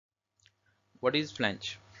What is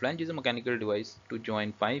flange? Flange is a mechanical device to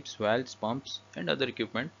join pipes, valves, pumps and other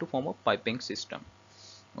equipment to form a piping system.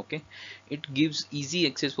 Okay, it gives easy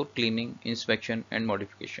access for cleaning, inspection and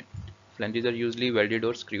modification. Flanges are usually welded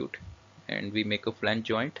or screwed, and we make a flange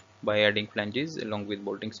joint by adding flanges along with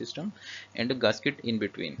bolting system and a gasket in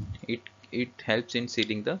between. It helps in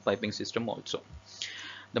sealing the piping system also.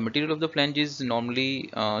 The material of the flange is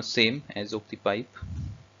normally same as of the pipe.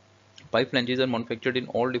 Pipe flanges are manufactured in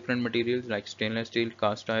all different materials like stainless steel,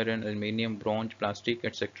 cast iron, aluminum, bronze, plastic,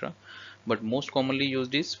 etc. But most commonly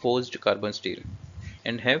used is forged carbon steel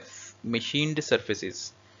and have machined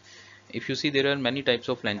surfaces. If you see, there are many types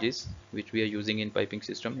of flanges which we are using in piping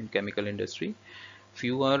system in chemical industry.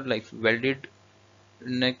 Few are like welded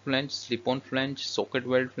neck flange, slip-on flange, socket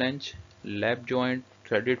weld flange, lap joint,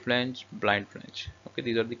 threaded flange, blind flange. Okay,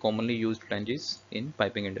 these are the commonly used flanges in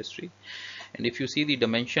piping industry. And if you see the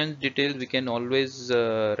dimensions details, we can always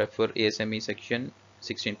refer ASME section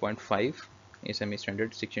 16.5, ASME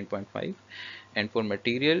standard 16.5, and for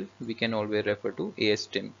material we can always refer to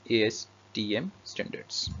ASTM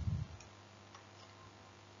standards.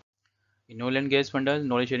 In oil and gas fundas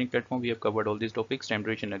knowledge sharing platform, we have covered all these topics. Time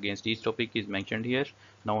duration against each topic is mentioned here.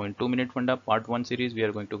 Now in 2-minute funda part 1 series, we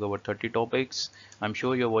are going to cover 30 topics. I'm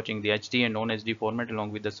sure you're watching the HD and non-HD format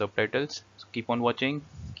along with the subtitles. So keep on watching,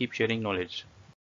 keep sharing knowledge.